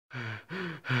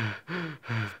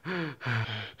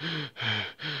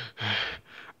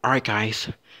Alright, guys.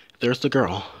 There's the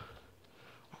girl.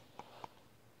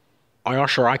 Are y'all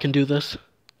sure I can do this?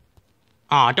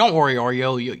 Aw, don't worry,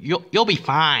 Oreo. You'll be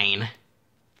fine.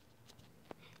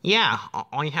 Yeah,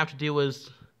 all you have to do is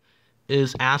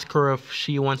ask her if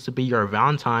she wants to be your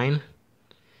Valentine.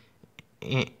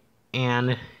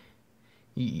 And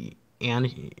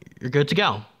you're good to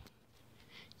go.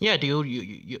 Yeah, dude,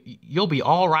 you'll be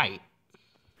all right.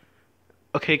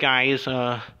 Okay, guys.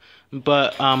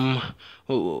 But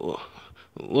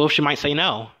what if she might say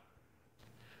no?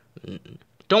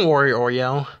 Don't worry,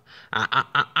 Oreo.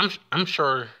 I'm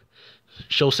sure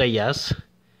she'll say yes.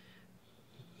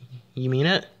 You mean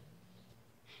it?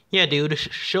 Yeah, dude.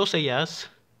 She'll say yes.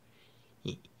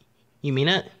 You mean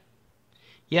it?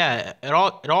 Yeah, it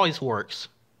always works.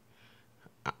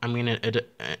 I mean,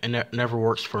 it never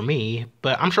works for me,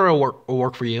 but I'm sure it'll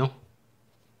work for you.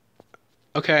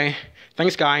 Okay,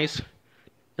 thanks, guys.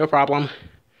 No problem.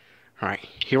 All right,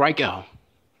 here I go.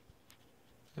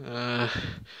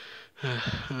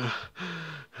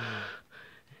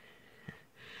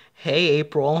 Hey,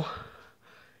 April.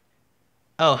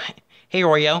 Oh, hey,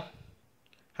 Oreo.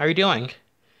 How are you doing?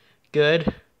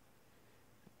 Good.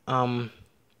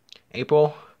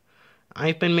 April,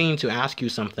 I've been meaning to ask you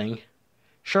something.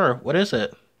 Sure, what is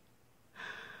it?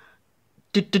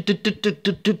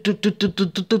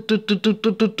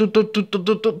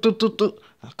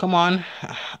 Come on,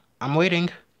 I'm waiting.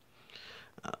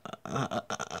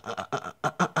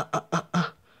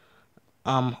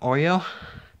 Oreo?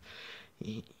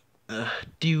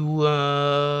 Do you,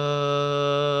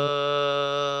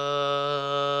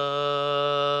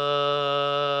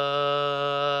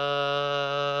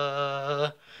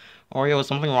 Oreo, is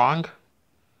something wrong?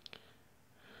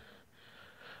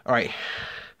 Alright.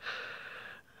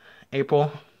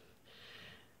 April?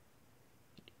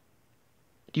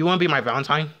 Do you want to be my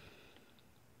Valentine?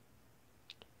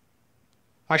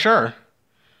 Why, sure.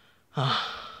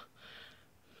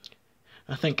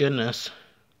 Thank goodness.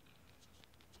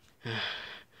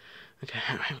 Okay,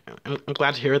 I'm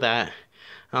glad to hear that.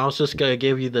 I was just gonna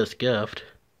give you this gift.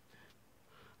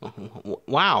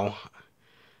 Wow.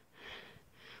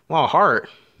 Wow, heart.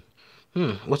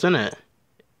 What's in it?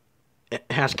 It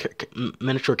has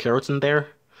miniature carrots in there.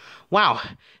 Wow.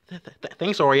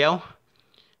 Thanks, Oreo.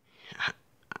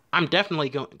 I'm definitely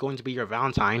going to be your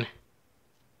Valentine.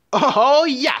 Oh,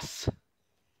 yes!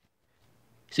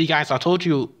 See, guys, I told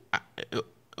you it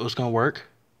was gonna work.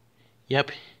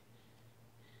 Yep.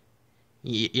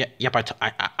 Yep,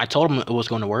 I told him it was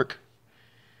going to work.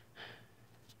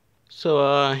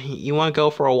 So, you want to go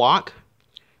for a walk?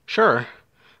 Sure.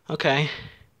 Okay.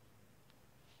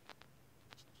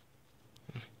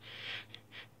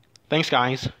 Thanks,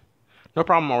 guys. No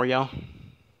problem, Oreo.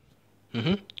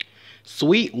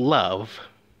 Sweet love.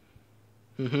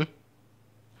 Why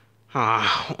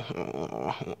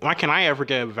can't I ever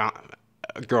get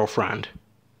a girlfriend?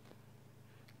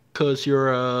 'Cause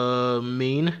you're,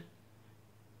 mean?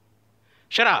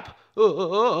 Shut up!